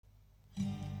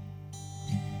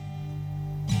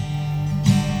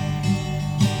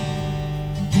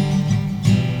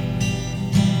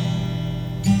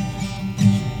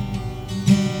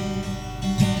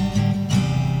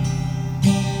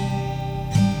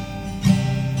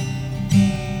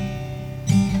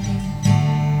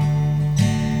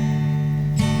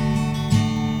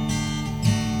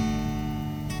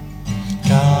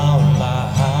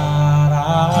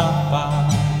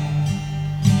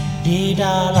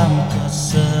dalam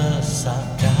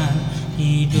kesesakan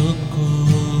hidupku,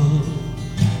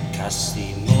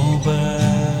 kasih-Mu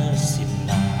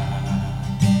bersinar,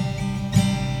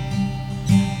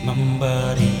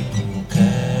 memberiku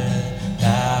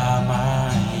kedamaian.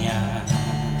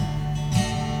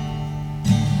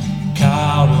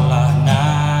 Kaulah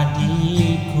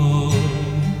nadiku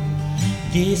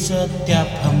di setiap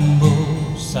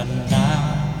hembusan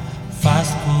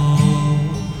nafasku.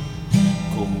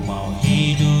 Ku mau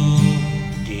hidup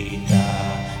di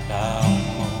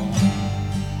dalam-Mu,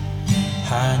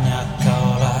 hanya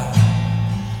Kaulah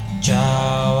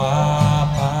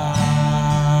jawaban.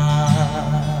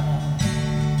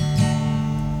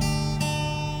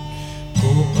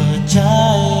 Ku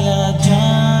percaya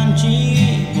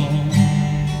janji-Mu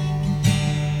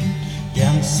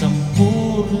yang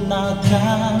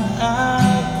sempurnakan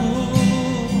aku.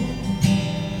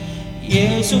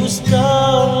 Yesus,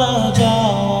 Kaulah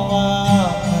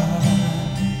jawaban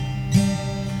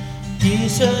di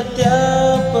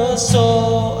setiap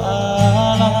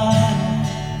persoalan.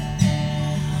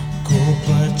 Ku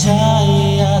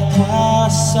percaya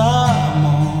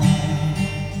kuasa-Mu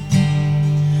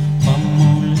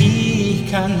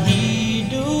memulihkan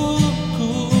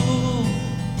hidupku.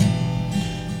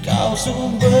 Kau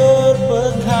sumber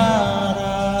pengharapan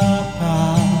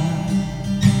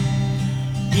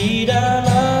di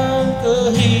dalam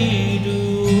kehidupan.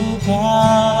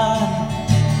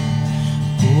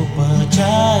 Ku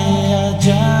percaya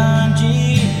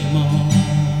janji-Mu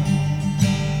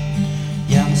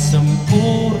yang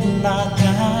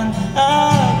sempurnakan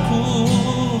aku.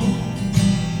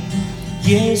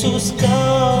 Yesus,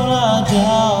 Kaulah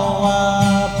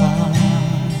jawaban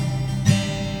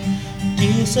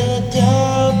di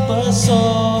setiap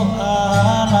persoalan.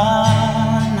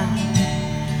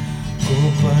 Ku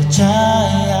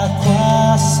percaya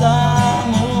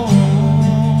kuasa-Mu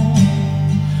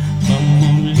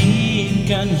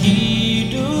memulihkan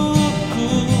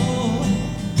hidupku.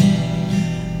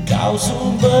 Kau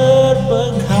sumber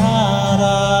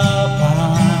pengharapan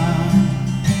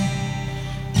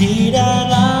di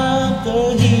dalam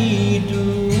kehidupan.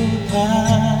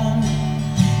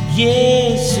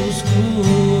 Yesusku,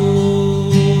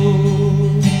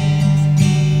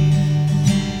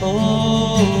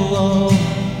 oh,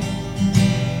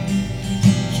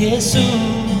 Yesus.